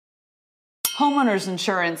Homeowners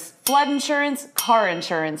insurance, flood insurance, car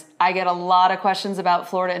insurance. I get a lot of questions about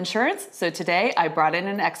Florida insurance, so today I brought in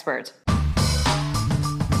an expert.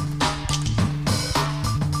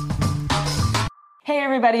 Hey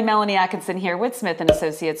everybody, Melanie Atkinson here with Smith &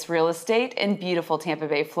 Associates Real Estate in beautiful Tampa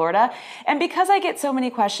Bay, Florida. And because I get so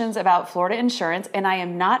many questions about Florida insurance, and I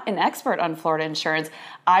am not an expert on Florida insurance,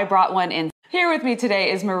 I brought one in. Here with me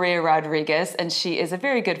today is Maria Rodriguez, and she is a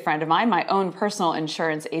very good friend of mine, my own personal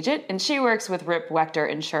insurance agent, and she works with Rip Wechter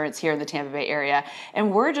Insurance here in the Tampa Bay area.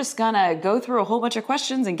 And we're just gonna go through a whole bunch of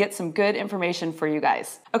questions and get some good information for you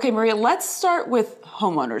guys. Okay, Maria, let's start with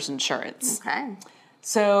homeowners insurance. Okay.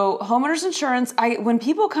 So homeowners insurance, when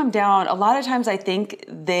people come down, a lot of times I think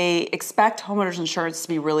they expect homeowners insurance to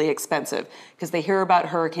be really expensive because they hear about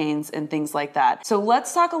hurricanes and things like that. So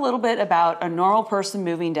let's talk a little bit about a normal person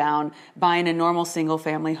moving down, buying a normal single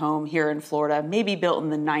family home here in Florida, maybe built in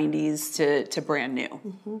the 90s to brand new.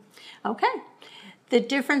 Mm-hmm. Okay. The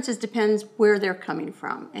difference depends where they're coming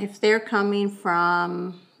from. If they're coming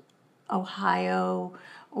from Ohio,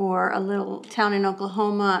 or a little town in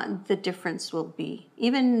Oklahoma, the difference will be,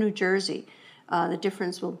 even New Jersey, the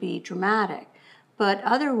difference will be dramatic. But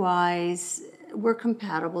otherwise, we're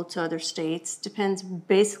compatible to other states, depends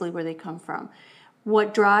basically where they come from.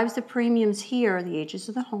 What drives the premiums here are the ages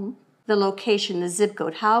of the home, the location, the zip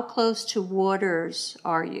code, how close to waters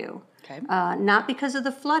are you? Okay. Not because of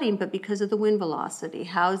the flooding, but because of the wind velocity.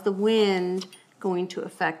 How is the wind going to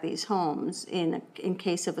affect these homes in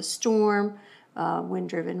case of a storm?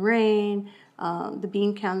 Wind-driven rain, the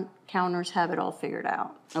bean counters have it all figured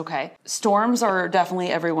out. Okay. Storms are definitely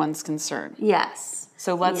everyone's concern. Yes.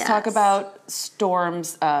 So let's talk about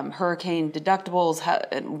storms, hurricane deductibles,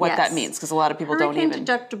 and what that means, because a lot of people don't even... Hurricane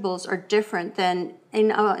deductibles are different than,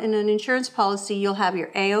 in an insurance policy, you'll have your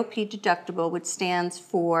AOP deductible, which stands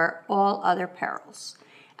for all other perils.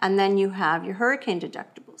 And then you have your hurricane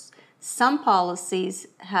deductibles. Some policies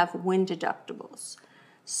have wind deductibles.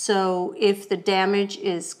 So if the damage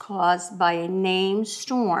is caused by a named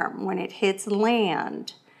storm, when it hits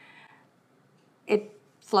land, it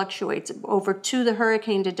fluctuates over to the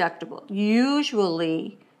hurricane deductible.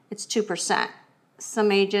 Usually it's 2%.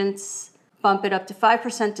 Some agents bump it up to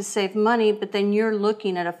 5% to save money, but then you're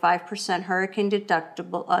looking at a 5% hurricane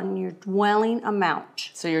deductible on your dwelling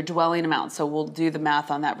amount. So your dwelling amount. So we'll do the math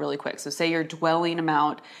on that really quick. So say your dwelling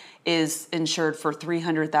amount is insured for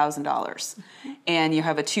 $300,000 and you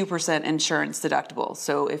have a 2% insurance deductible.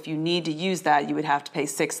 So if you need to use that, you would have to pay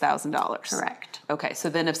 $6,000. Correct. Okay, so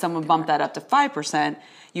then if someone bumped that up to 5%,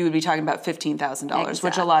 you would be talking about $15,000,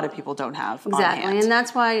 which a lot of people don't have on hand. And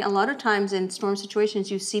that's why a lot of times in storm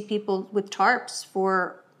situations, you see people with tarps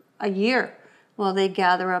for a year while they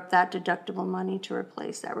gather up that deductible money to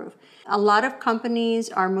replace that roof. A lot of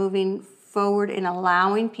companies are moving forward in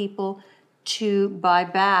allowing people to buy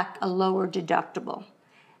back a lower deductible.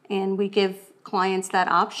 And we give clients that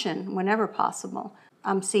option whenever possible.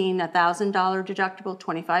 I'm seeing $1,000 deductible,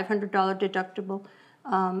 $2,500 deductible,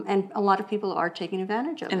 and a lot of people are taking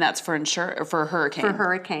advantage of it. And that's for for hurricane? For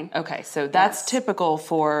hurricane. Okay, so that's typical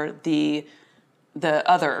for the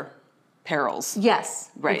other perils. Yes,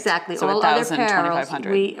 right. Exactly. So all 1,000, other perils,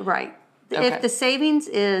 2,500. Right. Okay. If the savings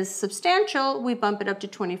is substantial, we bump it up to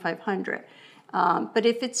 $2,500. But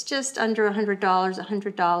if it's just under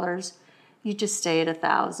 $100, you just stay at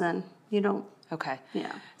 $1,000. You don't. Okay.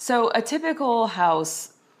 Yeah. So a typical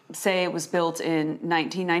house, say it was built in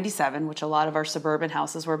 1997, which a lot of our suburban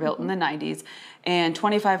houses were built in the 90s, and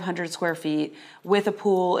 2,500 square feet with a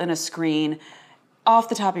pool and a screen. Off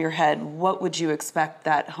the top of your head, what would you expect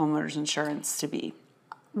that homeowner's insurance to be?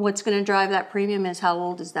 What's going to drive that premium is how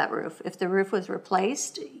old is that roof. If the roof was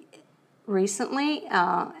replaced recently,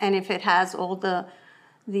 and if it has all the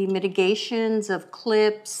mitigations of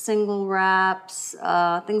clips, single wraps,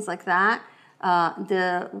 things like that,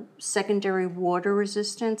 the secondary water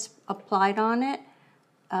resistance applied on it,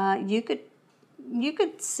 you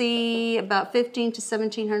could see about $1,500 to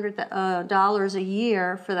 $1,700 a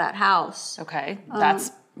year for that house. Okay,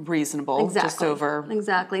 that's reasonable. Exactly. Just over.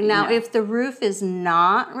 Exactly. Now, if the roof is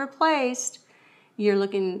not replaced, you're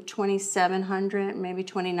looking $2,700, maybe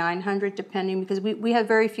 $2,900, depending, because we have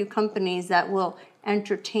very few companies that will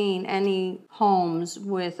entertain any homes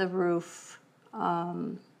with a roof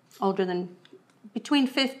older than between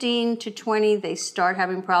 15 to 20. They start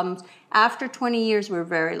having problems. After 20 years, we're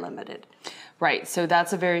very limited. Right. So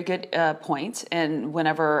that's a very good point. And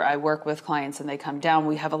whenever I work with clients and they come down,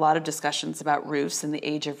 we have a lot of discussions about roofs and the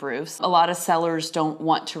age of roofs. A lot of sellers don't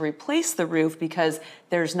want to replace the roof because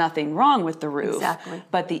there's nothing wrong with the roof. Exactly.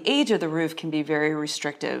 But the age of the roof can be very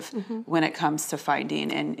restrictive when it comes to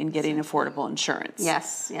finding and getting affordable insurance.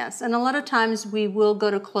 Yes, yes. And a lot of times we will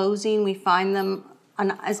go to closing, we find them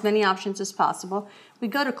on as many options as possible. We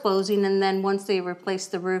go to closing, and then once they replace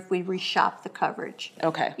the roof, we reshop the coverage.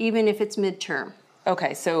 Okay. Even if it's midterm.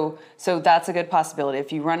 Okay, so that's a good possibility.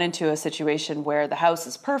 If you run into a situation where the house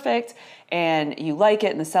is perfect and you like it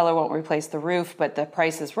and the seller won't replace the roof, but the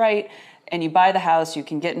price is right, and you buy the house, you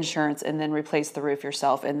can get insurance and then replace the roof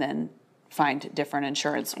yourself and then find different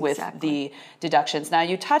insurance with the deductions. Now,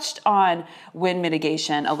 you touched on wind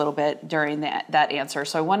mitigation a little bit during that answer,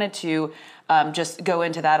 so I wanted to just go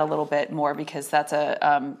into that a little bit more because that's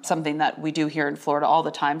something that we do here in Florida all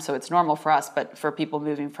the time, so it's normal for us, but for people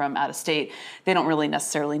moving from out of state, they don't really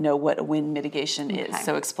necessarily know what a wind mitigation is,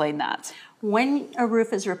 so explain that. When a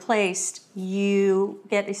roof is replaced, you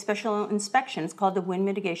get a special inspection. It's called the wind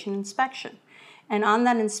mitigation inspection. And on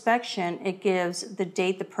that inspection, it gives the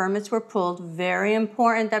date the permits were pulled. Very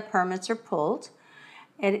important that permits are pulled.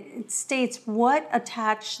 It states what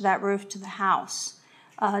attached that roof to the house.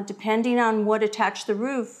 Depending on what attached the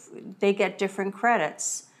roof, they get different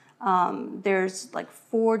credits. There's like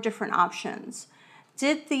 4 different options.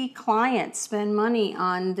 Did the client spend money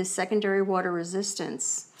on the secondary water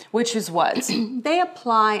resistance? Which is what? They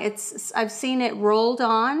apply, I've seen it rolled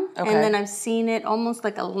on, and then I've seen it almost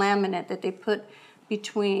like a laminate that they put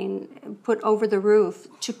over the roof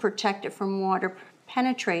to protect it from water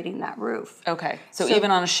penetrating that roof. Okay, so even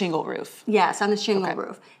on a shingle roof? Yes, on a shingle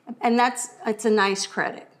roof. And it's a nice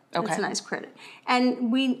credit. Okay. It's a nice credit.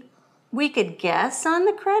 And we could guess on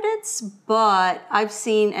the credits, but I've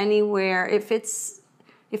seen anywhere,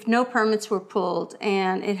 if no permits were pulled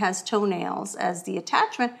and it has toenails as the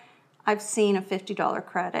attachment, I've seen a $50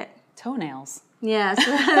 credit. Toenails? Yes,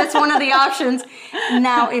 that's one of the options.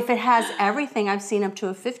 Now, if it has everything, I've seen up to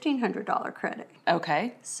a $1,500 credit.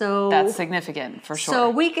 Okay. So that's significant for sure. So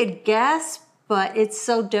we could guess, but it's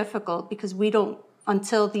so difficult because we don't,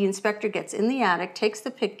 until the inspector gets in the attic, takes the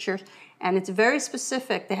pictures, and it's very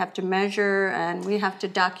specific. They have to measure and we have to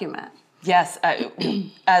document. Yes,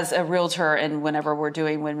 as a realtor, and whenever we're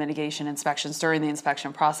doing wind mitigation inspections during the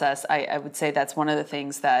inspection process, I would say that's one of the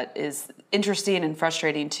things that is interesting and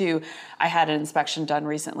frustrating too. I had an inspection done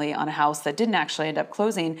recently on a house that didn't actually end up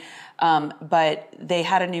closing, but they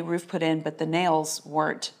had a new roof put in, but the nails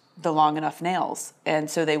weren't the long enough nails, and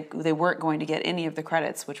so they weren't going to get any of the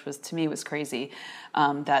credits, which was, to me, was crazy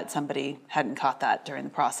that somebody hadn't caught that during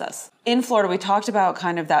the process. In Florida, we talked about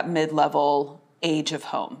kind of that mid-level age of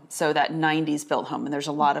home, so that 90s built home, and there's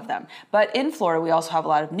a lot of them. But in Florida, we also have a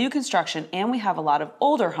lot of new construction, and we have a lot of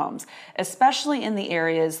older homes, especially in the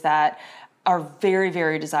areas that are very,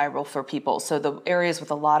 very desirable for people. So the areas with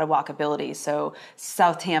a lot of walkability. So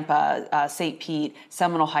South Tampa, St. Pete,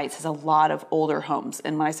 Seminole Heights has a lot of older homes.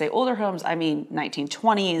 And when I say older homes, I mean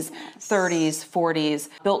 1920s, 30s, 40s,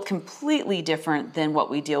 built completely different than what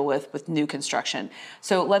we deal with new construction.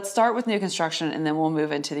 So let's start with new construction and then we'll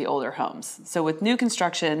move into the older homes. So with new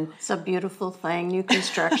construction. It's a beautiful thing, new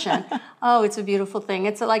construction. Oh, it's a beautiful thing.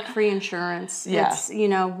 It's like free insurance. Yeah. It's,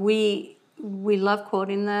 we love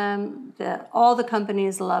quoting them. All the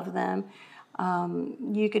companies love them.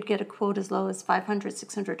 You could get a quote as low as $500,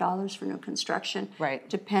 $600 for new construction, right?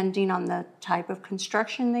 Depending on the type of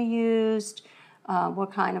construction they used,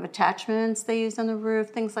 what kind of attachments they used on the roof,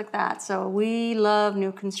 things like that. So we love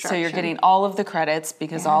new construction. So you're getting all of the credits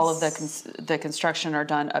because all of the construction are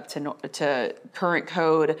done up to current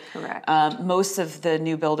code. Correct. Most of the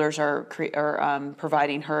new builders are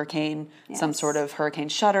providing some sort of hurricane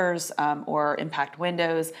shutters or impact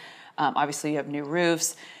windows. Obviously, you have new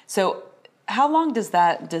roofs. So how long does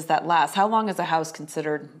that last? How long is a house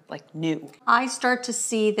considered like new? I start to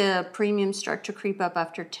see the premiums start to creep up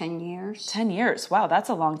after 10 years. 10 years. Wow, that's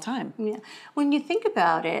a long time. Yeah. When you think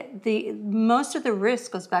about it, most of the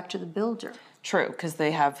risk goes back to the builder. True, because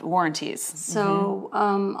they have warranties. So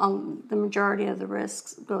the majority of the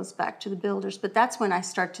risks goes back to the builders. But that's when I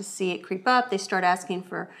start to see it creep up. They start asking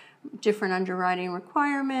for different underwriting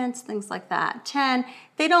requirements, things like that. 10,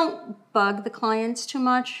 they don't bug the clients too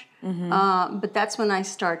much, but that's when I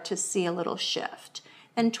start to see a little shift.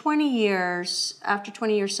 Then 20 years, after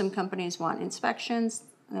 20 years, some companies want inspections,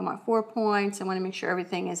 they want 4 points, they want to make sure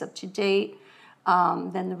everything is up to date.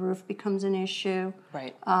 Then the roof becomes an issue.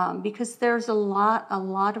 Right. Because there's a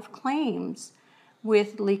lot of claims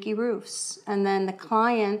with leaky roofs. And then the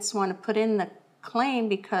clients want to put in the claim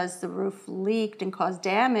because the roof leaked and caused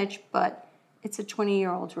damage, but It's a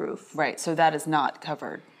 20-year-old roof. Right, so that is not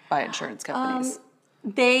covered by insurance companies.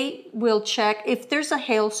 They will check if there's a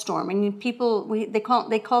hailstorm, and they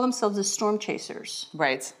call themselves the storm chasers.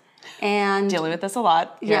 Right. And dealing with this a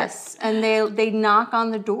lot. Yes, and they knock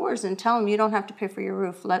on the doors and tell them you don't have to pay for your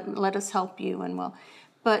roof. Let us help you, and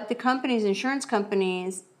But the companies, insurance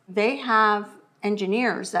companies, they have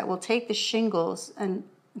engineers that will take the shingles and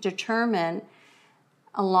determine,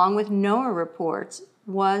 along with NOAA reports,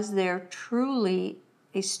 was there truly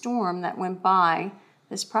a storm that went by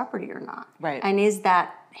this property or not? Right. And is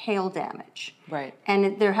that hail damage? Right.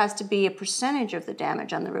 And there has to be a percentage of the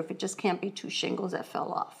damage on the roof. It just can't be 2 shingles that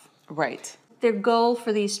fell off. Right. Their goal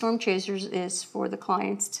for these storm chasers is for the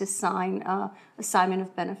clients to sign assignment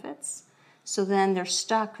of benefits. So then they're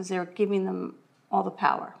stuck because they're giving them all the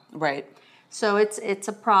power. Right. So it's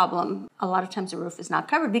a problem. A lot of times the roof is not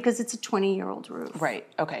covered because it's a 20-year-old roof. Right.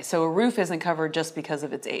 Okay. So a roof isn't covered just because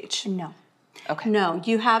of its age. No. Okay. No,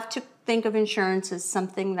 you have to think of insurance as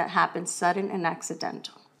something that happens sudden and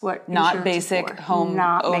accidental. What Not basic home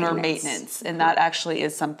owner maintenance. maintenance. And that actually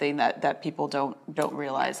is something that people don't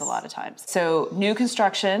realize a lot of times. So new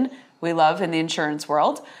construction, we love in the insurance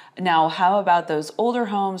world. Now, how about those older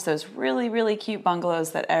homes, those really, really cute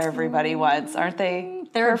bungalows that everybody wants? Aren't they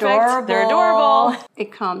They're perfect? adorable. They're adorable.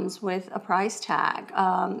 It comes with a price tag,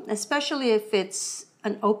 especially if it's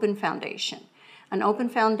an open foundation. An open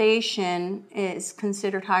foundation is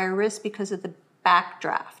considered higher risk because of the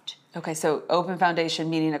backdraft. Okay, so open foundation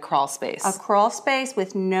meaning a crawl space. A crawl space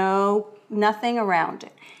with nothing around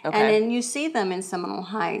it. Okay. And then you see them in Seminole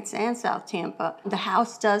Heights and South Tampa. The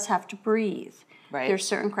house does have to breathe. Right. There's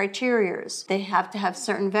certain criterias. They have to have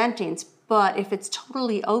certain ventings. But if it's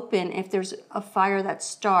totally open, if there's a fire that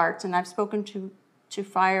starts, and I've spoken to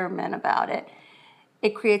firemen about it,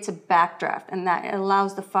 it creates a backdraft, and that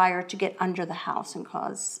allows the fire to get under the house and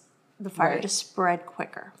cause the fire to spread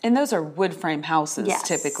quicker. And those are wood frame houses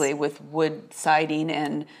typically with wood siding,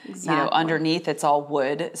 and underneath it's all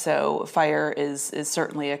wood. So fire is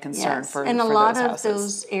certainly a concern for and for a lot those of houses.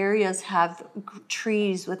 those areas have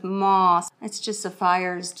trees with moss. It's just a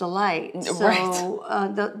fire's delight.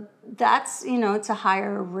 So that's it's a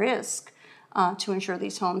higher risk to insure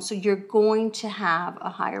these homes. So you're going to have a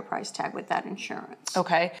higher price tag with that insurance.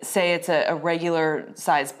 Okay. Say it's a regular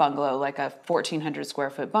size bungalow, like a 1,400 square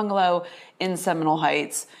foot bungalow in Seminole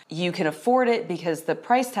Heights. You can afford it because the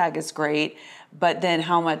price tag is great, but then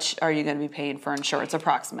how much are you going to be paying for insurance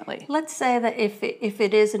approximately? Let's say that if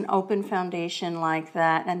it is an open foundation like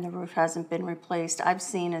that and the roof hasn't been replaced, I've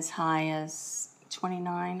seen as high as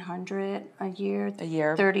 $2,900 a year,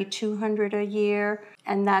 $3,200 a year,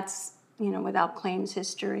 and that's without claims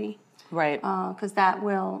history. Right. Because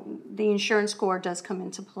the insurance score does come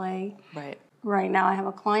into play. Right. Right now I have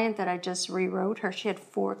a client that I just rewrote her. She had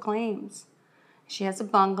 4 claims. She has a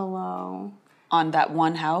bungalow. On that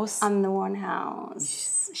one house? On the one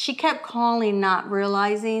house. She kept calling, not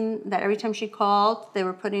realizing that every time she called, they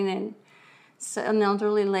were putting in an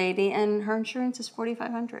elderly lady, and her insurance is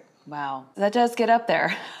 $4,500. Wow, that does get up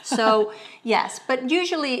there. So yes, but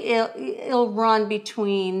usually it'll run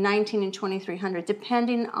between $1,900 and $2,300,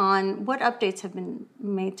 depending on what updates have been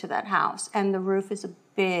made to that house, and the roof is a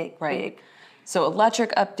big. So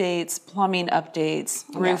electric updates, plumbing updates,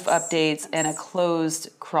 roof updates, and a closed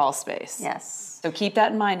crawl space. Yes. So keep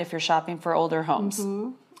that in mind if you're shopping for older homes.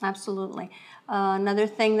 Mm-hmm. Absolutely. Another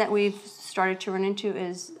thing that we've started to run into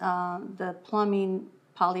is the plumbing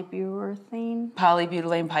polyurethane.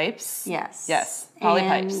 Polybutylene pipes? Yes. Yes, poly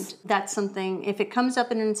pipes. And that's something, if it comes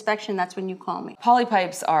up in an inspection, that's when you call me. Poly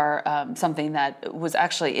pipes are something that was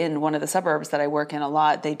actually in one of the suburbs that I work in a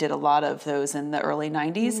lot. They did a lot of those in the early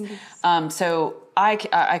 90s. So I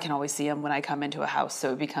can always see them when I come into a house,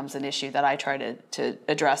 so it becomes an issue that I try to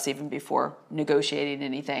address even before negotiating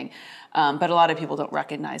anything. But a lot of people don't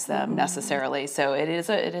recognize them necessarily, so it is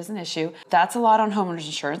an issue. That's a lot on homeowners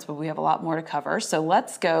insurance, but we have a lot more to cover. So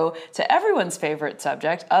let's go to everyone's favorite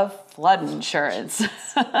subject of flood insurance.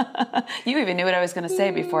 You even knew what I was going to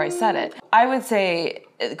say before I said it. I would say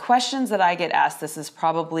questions that I get asked, this is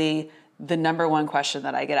probably the number one question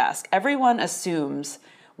that I get asked. Everyone assumes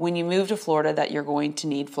when you move to Florida that you're going to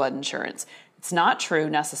need flood insurance. It's not true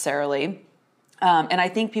necessarily. And I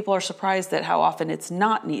think people are surprised at how often it's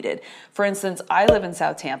not needed. For instance, I live in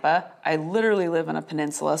South Tampa. I literally live on a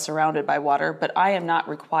peninsula surrounded by water, but I am not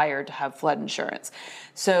required to have flood insurance.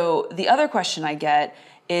 So the other question I get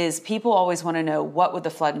is people always want to know, what would the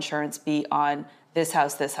flood insurance be on this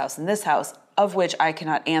house, and this house, of which I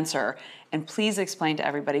cannot answer. And please explain to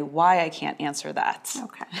everybody why I can't answer that.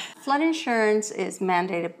 Okay. Flood insurance is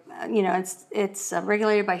mandated it's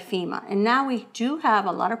regulated by FEMA. And now we do have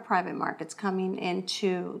a lot of private markets coming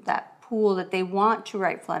into that pool that they want to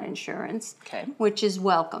write flood insurance, Okay. which is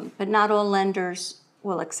welcome, but not all lenders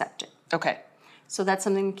will accept it. Okay. So that's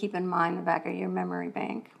something to keep in mind in the back of your memory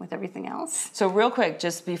bank with everything else. So real quick,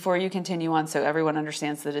 just before you continue on, so everyone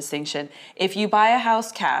understands the distinction, if you buy a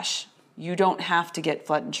house cash, you don't have to get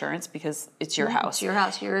flood insurance because it's your house. It's your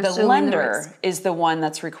house. You're the assuming lender the risk. is the one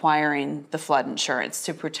that's requiring the flood insurance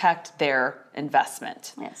to protect their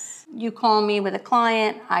investment. Yes. You call me with a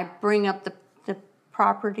client, I bring up the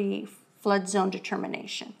property flood zone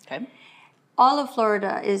determination. Okay. All of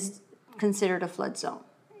Florida is considered a flood zone.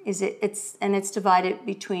 It's divided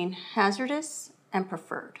between hazardous and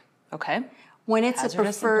preferred. Okay. When it's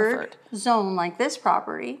Hazardous a and preferred zone like this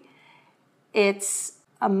property, it's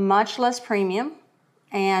a much less premium,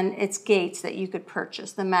 and it's gates that you could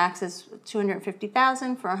purchase. The max is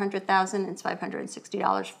 $250,000. For $100,000, it's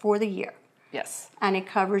 $560 for the year, Yes. and it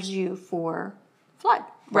covers you for flood,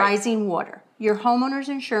 Right. rising water. Your homeowner's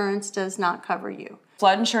insurance does not cover you.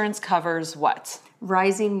 Flood insurance covers what?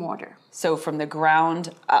 Rising water, So from the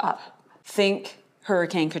ground up. Think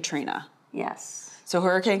Hurricane Katrina. yes. So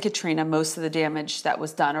Hurricane Katrina, most of the damage that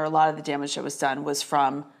was done, or a lot of the damage that was done, was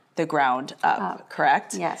from the ground up,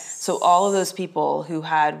 correct? Yes. So all of those people who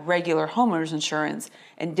had regular homeowners insurance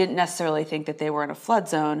and didn't necessarily think that they were in a flood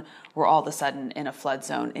zone were all of a sudden in a flood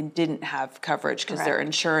zone and didn't have coverage because their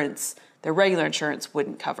insurance, their regular insurance,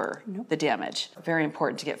 wouldn't cover the damage. Very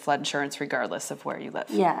important to get flood insurance regardless of where you live.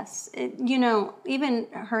 Yes. Even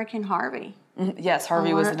Hurricane Harvey. Yes,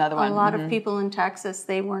 Harvey was another one. A lot of people in Texas,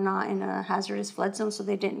 they were not in a hazardous flood zone, so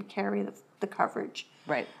they didn't carry the coverage.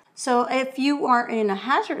 Right. So if you are in a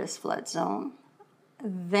hazardous flood zone,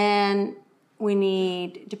 then we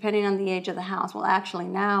need, depending on the age of the house, well, actually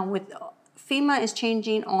now with FEMA is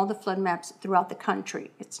changing all the flood maps throughout the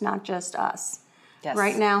country. It's not just us. Yes.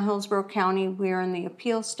 Right now, Hillsborough County, we're in the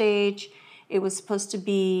appeal stage. It was supposed to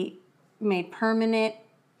be made permanent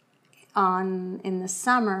in the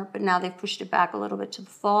summer, but now they've pushed it back a little bit to the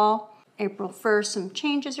fall. April 1st, some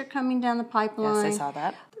changes are coming down the pipeline. Yes, I saw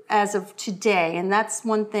that. As of today, and that's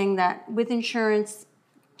one thing that with insurance,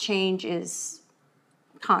 change is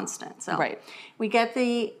constant. So we get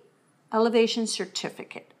the elevation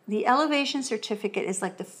certificate. The elevation certificate is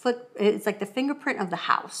like it's like the fingerprint of the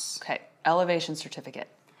house. Okay, elevation certificate.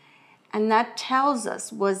 And that tells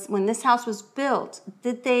us when this house was built,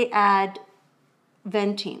 did they add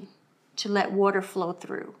venting to let water flow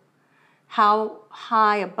through? How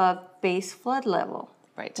high above base flood level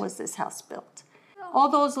was this house built? All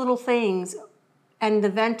those little things, and the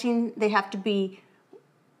venting, they have to be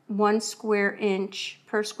 1 square inch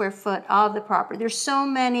per square foot of the property. There's so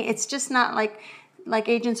many, it's just not like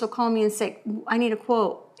agents will call me and say, I need a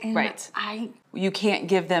quote. And you can't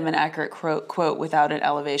give them an accurate quote without an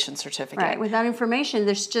elevation certificate. Right, without information,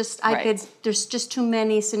 there's just too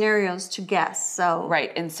many scenarios to guess. So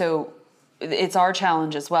Right, and so it's our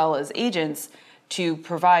challenge as well as agents to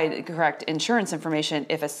provide correct insurance information.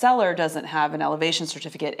 If a seller doesn't have an elevation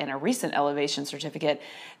certificate and a recent elevation certificate,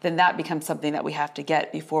 then that becomes something that we have to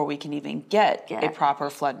get before we can even get a proper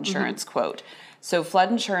flood insurance quote. So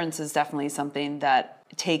flood insurance is definitely something that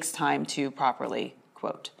takes time to properly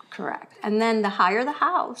quote. Correct. And then the higher the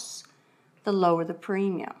house, the lower the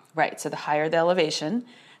premium. Right, so the higher the elevation.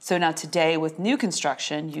 So now today with new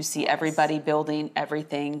construction, you see everybody building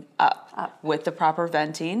everything up with the proper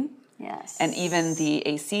venting. Yes. And even the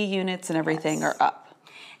AC units and everything are up.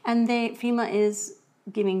 And FEMA is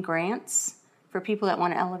giving grants for people that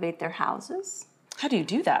want to elevate their houses. How do you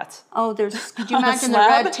do that? Oh, could you imagine the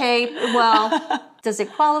red tape? Well, does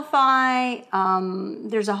it qualify?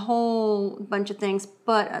 There's a whole bunch of things.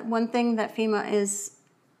 But one thing that FEMA is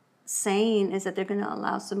saying is that they're going to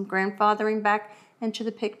allow some grandfathering back into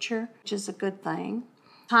the picture, which is a good thing.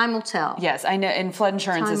 Time will tell. Yes, I know, and flood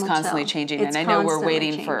insurance is constantly changing, and I know we're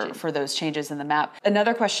waiting for those changes in the map.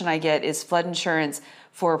 Another question I get is flood insurance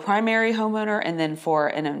for a primary homeowner and then for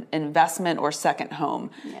an investment or second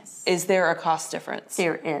home. Yes. Is there a cost difference?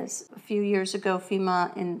 There is. A few years ago,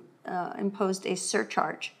 FEMA imposed a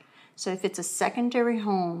surcharge. So if it's a secondary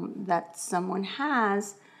home that someone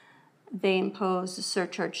has, they impose a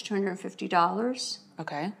surcharge, $250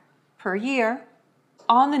 per year.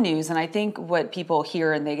 On the news, and I think what people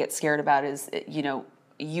hear and they get scared about is,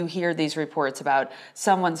 you hear these reports about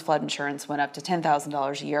someone's flood insurance went up to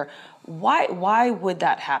 $10,000 a year. Why would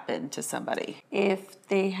that happen to somebody? If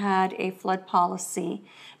they had a flood policy,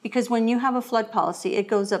 because when you have a flood policy, it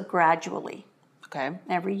goes up gradually. Okay.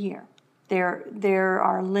 Every year. There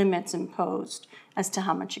are limits imposed as to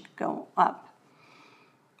how much it could go up.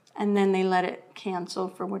 and then they let it cancel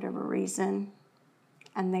for whatever reason,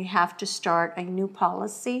 and they have to start a new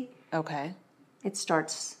policy. Okay. It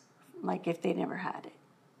starts like if they never had it.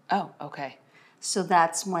 Oh, okay. So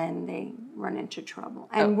that's when they run into trouble.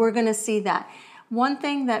 And we're going to see that. One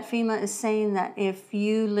thing that FEMA is saying, that if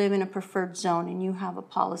you live in a preferred zone and you have a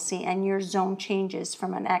policy and your zone changes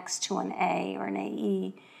from an X to an A or an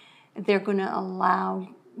AE, they're going to allow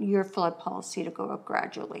your flood policy to go up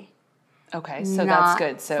gradually. Okay, so that's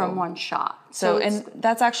good. So from one shot. So and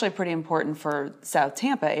that's actually pretty important for South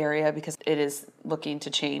Tampa area because it is looking to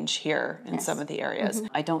change here in some of the areas.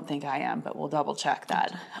 I don't think I am, but we'll double check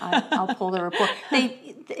that. I'll pull the report.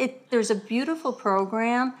 There's a beautiful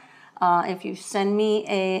program. If you send me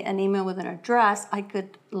an email with an address, I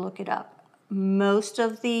could look it up. Most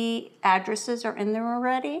of the addresses are in there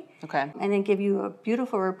already. Okay. And they give you a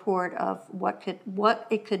beautiful report of what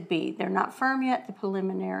it could be. They're not firm yet, the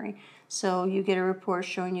preliminary. So you get a report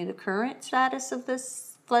showing you the current status of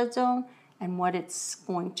this flood zone and what it's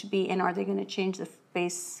going to be, and are they going to change the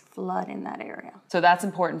base flood in that area. So that's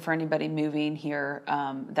important for anybody moving here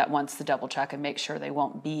that wants to double check and make sure they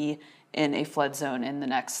won't be in a flood zone in the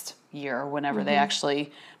next year, whenever they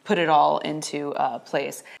actually put it all into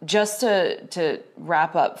place. Just to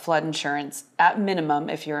wrap up flood insurance, at minimum,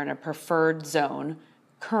 if you're in a preferred zone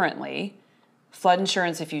currently, flood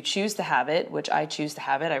insurance, if you choose to have it, which I choose to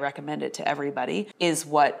have it, I recommend it to everybody, is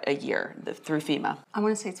what, a year through FEMA? I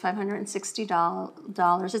want to say it's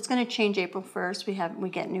 $560. It's going to change April 1st. We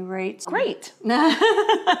get new rates. Great.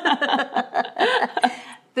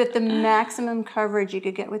 That the maximum coverage you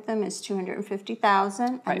could get with them is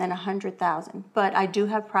 $250,000 and then $100,000. But I do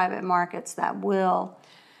have private markets that will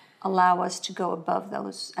allow us to go above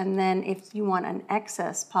those. And then if you want an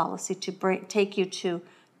excess policy to take you to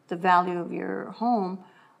the value of your home,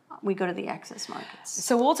 we go to the excess markets.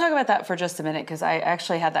 So we'll talk about that for just a minute because I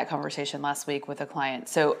actually had that conversation last week with a client.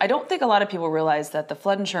 So I don't think a lot of people realize that the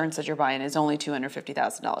flood insurance that you're buying is only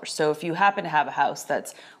 $250,000. So if you happen to have a house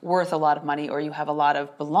that's worth a lot of money or you have a lot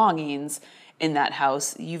of belongings in that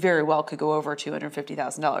house, you very well could go over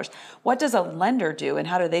 $250,000. What does a lender do, and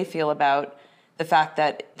how do they feel about the fact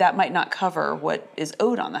that that might not cover what is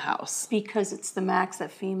owed on the house? Because it's the max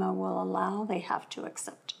that FEMA will allow, they have to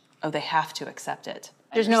accept it. Oh, they have to accept it.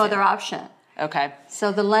 There's no other option. Okay.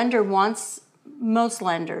 So the lender most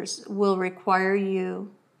lenders will require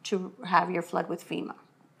you to have your flood with FEMA.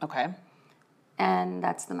 Okay. And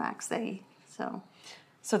that's the max So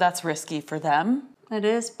that's risky for them. It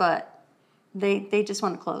is, but they just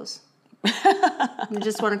want to close. They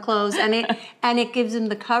just want to close, and it gives them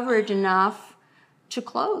the coverage enough to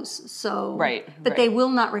close. So but they will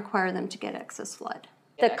not require them to get excess flood.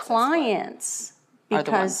 The clients,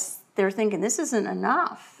 because they're thinking this isn't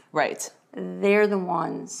enough. Right. They're the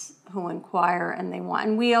ones who inquire and they want.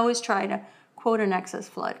 And we always try to quote an excess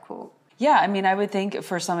flood quote. Yeah, I mean, I would think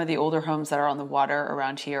for some of the older homes that are on the water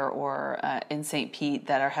around here or in St. Pete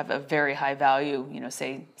that have a very high value,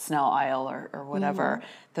 say Snell Isle or whatever,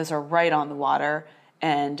 those are right on the water.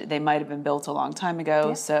 And they might have been built a long time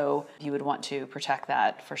ago, so you would want to protect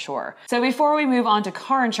that for sure. So before we move on to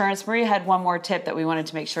car insurance, Maria had one more tip that we wanted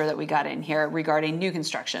to make sure that we got in here regarding new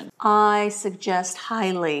construction. I suggest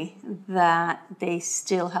highly that they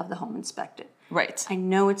still have the home inspected. Right. I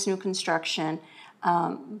know it's new construction,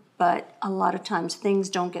 but a lot of times things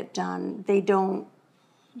don't get done.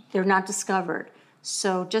 They're not discovered.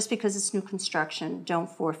 So just because it's new construction, don't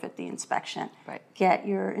forfeit the inspection. Right. Get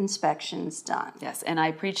your inspections done. Yes, and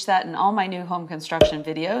I preach that in all my new home construction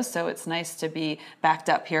videos, so it's nice to be backed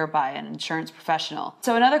up here by an insurance professional.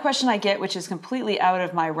 So another question I get, which is completely out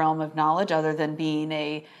of my realm of knowledge other than being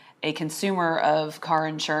a consumer of car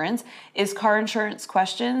insurance, is car insurance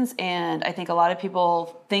questions. And I think a lot of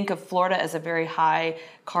people think of Florida as a very high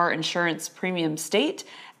car insurance premium state.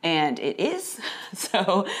 And it is.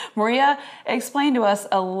 So, Maria, explain to us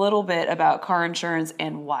a little bit about car insurance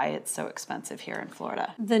and why it's so expensive here in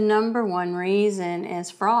Florida. The number one reason is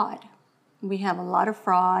fraud. We have a lot of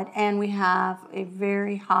fraud, and we have a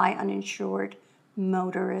very high uninsured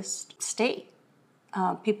motorist state.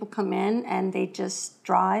 People come in and they just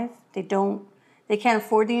drive. They can't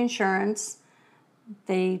afford the insurance.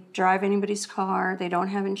 They drive anybody's car. They don't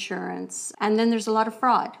have insurance. And then there's a lot of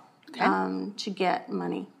fraud. To get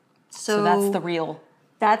money. So that's the real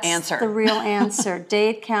answer. That's the real answer.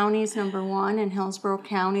 Dade County is number one, and Hillsborough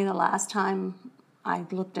County, the last time I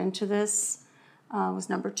looked into this, was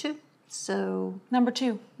number two. So number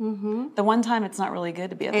two. Mm-hmm. The one time it's not really good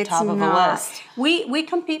to be at the top of a list. We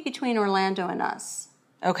compete between Orlando and us.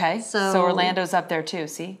 Okay, so Orlando's up there too,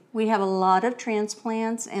 see? We have a lot of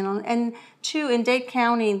transplants, and too, in Dade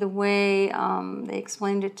County, the way they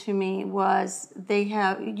explained it to me was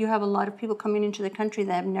you have a lot of people coming into the country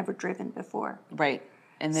that have never driven before. Right,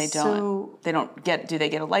 and they don't get, do they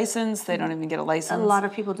get a license? They don't even get a license? A lot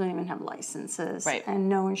of people don't even have licenses, right, and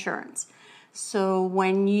no insurance. So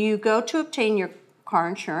when you go to obtain your car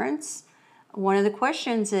insurance, one of the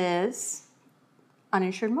questions is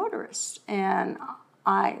uninsured motorist, and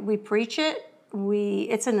we preach it.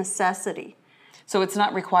 It's a necessity. So it's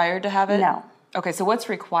not required to have it? No. Okay, so what's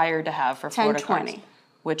required to have for Florida 1020. cars?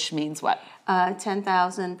 Which means what?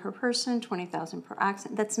 10,000 per person, 20,000 per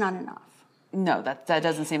accident. That's not enough. No, that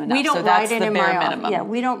doesn't seem enough. We don't so write that's it the in bare my minimum. office. Yeah,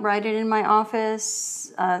 we don't write it in my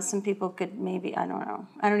office. Some people could maybe, I don't know.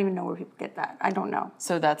 I don't even know where people get that. I don't know.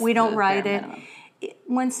 So we don't write bare it. Minimum.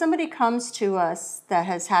 When somebody comes to us that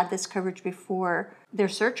has had this coverage before, their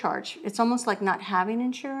surcharge, it's almost like not having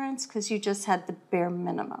insurance because you just had the bare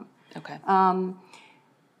minimum. Okay.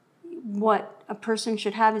 What a person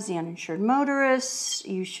should have is the uninsured motorist.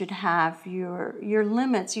 You should have your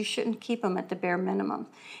limits. You shouldn't keep them at the bare minimum.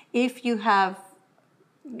 If you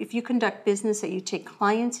conduct business that you take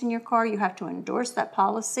clients in your car, you have to endorse that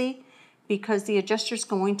policy because the adjuster's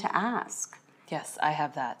going to ask. Yes, I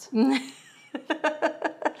have that.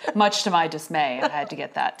 Much to my dismay, I had to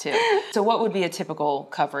get that too. So what would be a typical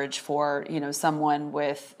coverage for, someone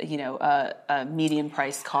with, a median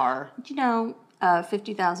price car?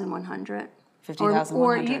 50,100. 50,100.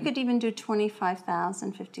 Or you could even do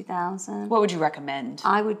 25,000, 50,000. What would you recommend?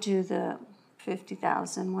 I would do the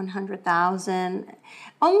 50,000, 100,000.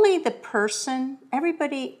 Only the person,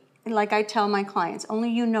 everybody, like I tell my clients, only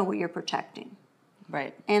you know what you're protecting.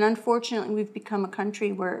 Right. And unfortunately, we've become a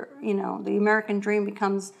country where, the American dream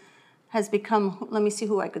has become, let me see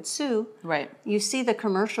who I could sue. Right. You see the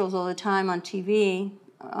commercials all the time on TV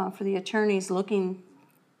for the attorneys looking,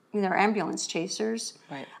 they're ambulance chasers.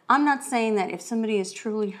 Right. I'm not saying that if somebody is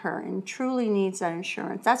truly hurt and truly needs that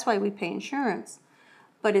insurance, that's why we pay insurance.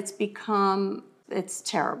 But it's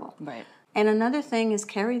terrible. Right. And another thing is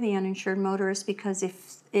carry the uninsured motorist because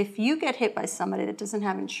if you get hit by somebody that doesn't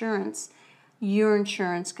have insurance, your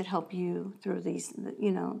insurance could help you through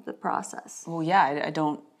the process. Well, yeah, I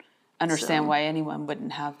don't understand why anyone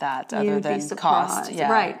wouldn't have that other than cost.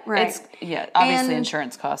 Yeah. Right. Obviously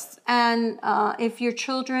insurance costs. And if your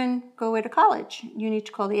children go away to college, you need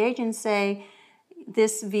to call the agent and say,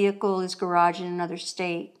 this vehicle is garaged in another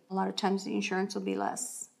state. A lot of times the insurance will be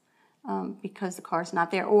less because the car's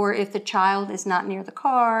not there. Or if the child is not near the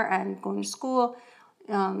car and going to school,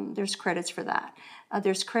 there's credits for that.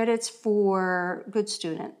 There's credits for good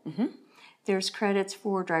student. Mm-hmm. There's credits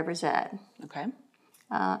for driver's ed. Okay.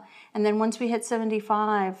 And then once we hit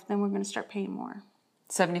 75, then we're going to start paying more.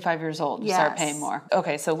 75 years old, you start paying more.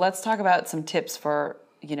 Okay, so let's talk about some tips for,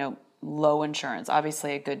 low insurance.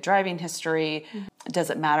 Obviously, a good driving history. Mm-hmm. Does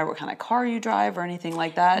it matter what kind of car you drive or anything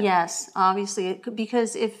like that? Yes, obviously,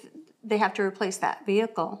 because if they have to replace that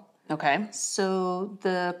vehicle. Okay. So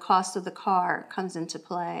the cost of the car comes into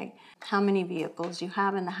play. How many vehicles you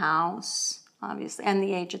have in the house, obviously, and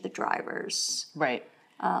the age of the drivers. Right.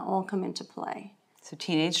 All come into play. So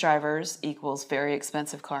teenage drivers equals very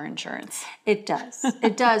expensive car insurance. It does.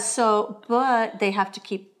 It does. So, but they have to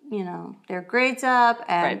keep, their grades up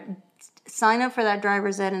and sign up for that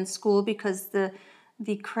driver's ed in school because the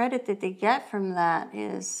credit that they get from that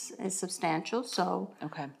is substantial. So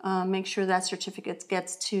make sure that certificate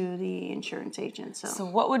gets to the insurance agent. So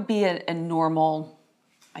what would be a normal,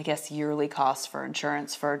 I guess, yearly cost for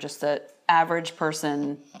insurance for just an average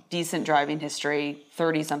person, decent driving history,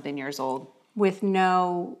 30-something years old? With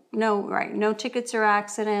no tickets or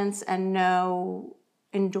accidents and no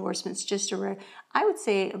endorsements, I would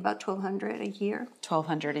say about $1,200 a year.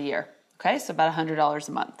 $1,200 a year. Okay, so about $100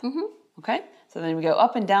 a month. Mm-hmm. Okay, so then we go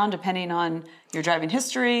up and down depending on your driving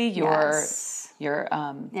history, your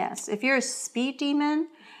Yes, if you're a speed demon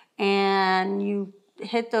and you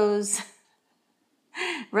hit those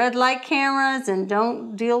red light cameras and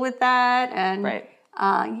don't deal with that, and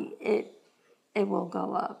it will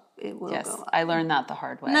go up. It will go up. I learned that the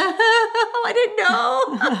hard way. I didn't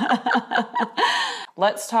know.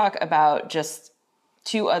 Let's talk about just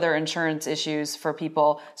two other insurance issues for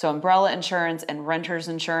people. So umbrella insurance and renter's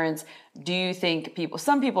insurance. Do you think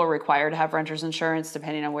some people are required to have renter's insurance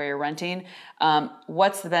depending on where you're renting?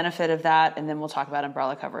 What's the benefit of that? And then we'll talk about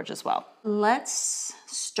umbrella coverage as well. Let's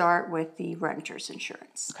start with the renter's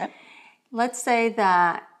insurance. Okay. Let's say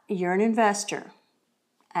that you're an investor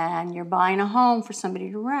and you're buying a home for somebody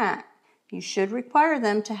to rent. You should require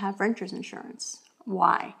them to have renter's insurance.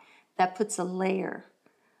 Why? That puts a layer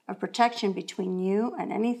of protection between you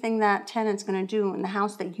and anything that tenant's going to do in the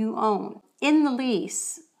house that you own. In the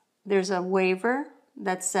lease, there's a waiver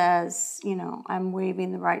that says, I'm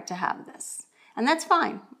waiving the right to have this. And that's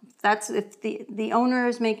fine. That's if the owner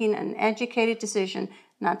is making an educated decision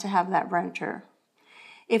not to have that renter.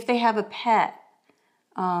 If they have a pet,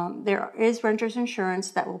 there is renter's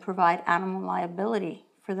insurance that will provide animal liability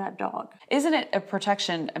for that dog. Isn't it a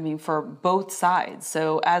protection, for both sides?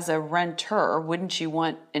 So as a renter, wouldn't you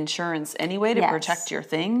want insurance anyway to protect your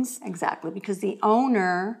things? Exactly, because the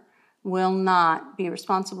owner will not be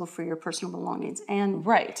responsible for your personal belongings. And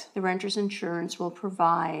the renter's insurance will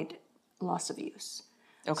provide loss of use.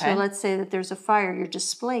 Okay. So let's say that there's a fire, you're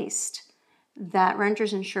displaced. That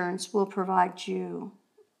renter's insurance will provide you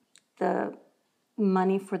the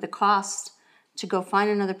money for the cost to go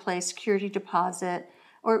find another place, security deposit,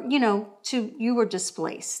 or, you were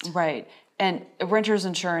displaced. Right. And renter's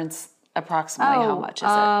insurance, approximately how much is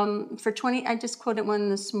it? For 20, I just quoted one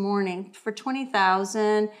this morning. For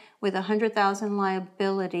 $20,000 with $100,000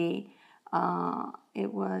 liability,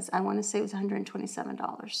 it was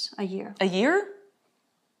 $127 a year. A year?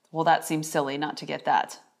 Well, that seems silly not to get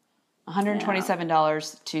that.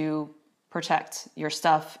 $127 to protect your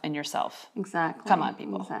stuff and yourself. Exactly. Come on,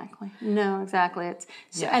 people. Exactly. No, exactly.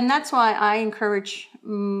 And that's why I encourage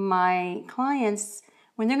my clients,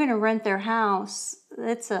 when they're going to rent their house,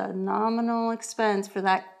 it's a nominal expense for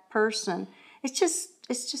that person. It's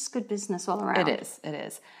just good business all around. It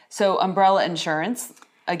is. So umbrella insurance,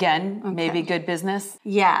 again, maybe good business?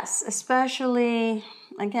 Yes, especially,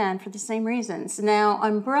 again, for the same reasons. Now,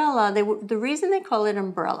 umbrella, the reason they call it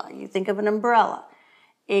umbrella, you think of an umbrella,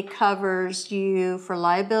 it covers you for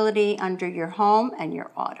liability under your home and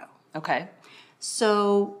your auto. Okay.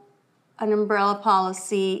 So an umbrella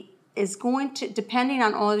policy is going to, depending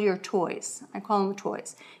on all your toys, I call them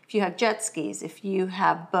toys. If you have jet skis, if you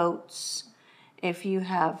have boats, if you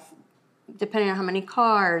have, depending on how many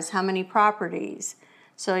cars, how many properties,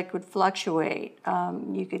 so it could fluctuate.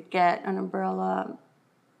 You could get an umbrella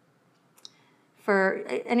for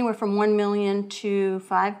anywhere from $1 million to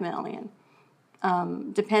 $5 million.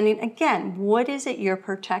 Depending, again, what is it you're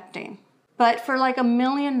protecting? But for like $1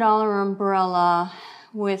 million umbrella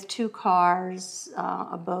with 2 cars,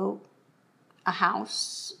 a boat, a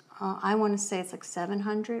house, I want to say it's like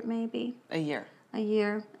 $700 maybe. A year.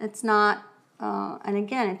 It's not, and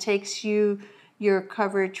again, it takes your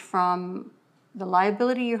coverage from the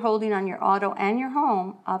liability you're holding on your auto and your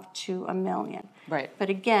home up to $1 million. Right. But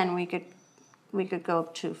again, we could go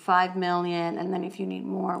up to $5 million, and then if you need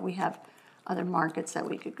more, we have other markets that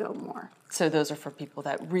we could go more. So those are for people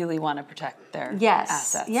that really want to protect their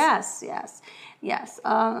assets. Yes.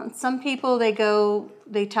 Some people, they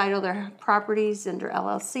title their properties under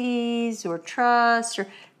LLCs or trusts,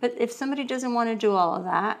 but if somebody doesn't want to do all of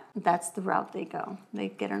that, that's the route they go. They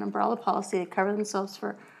get an umbrella policy, they cover themselves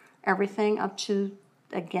for everything up to,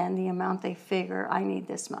 again, the amount they figure, I need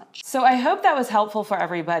this much. So I hope that was helpful for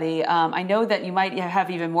everybody. I know that you might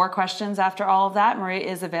have even more questions after all of that. Maria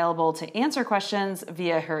is available to answer questions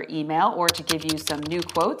via her email or to give you some new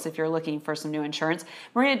quotes if you're looking for some new insurance.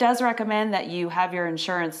 Maria does recommend that you have your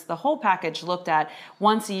insurance, the whole package, looked at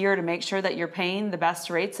once a year to make sure that you're paying the best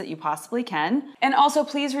rates that you possibly can. And also,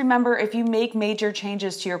 please remember, if you make major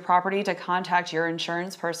changes to your property, to contact your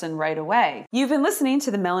insurance person right away. You've been listening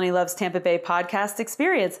to the Melanie Loves Tampa Bay podcast experience.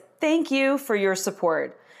 Thank you for your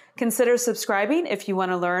support. Consider subscribing if you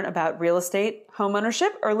want to learn about real estate, homeownership,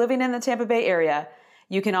 or living in the Tampa Bay area.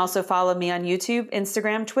 You can also follow me on YouTube,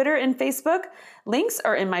 Instagram, Twitter, and Facebook. Links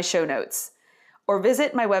are in my show notes. Or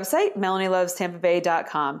visit my website,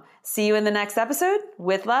 MelanieLovesTampaBay.com. See you in the next episode.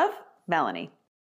 With love, Melanie.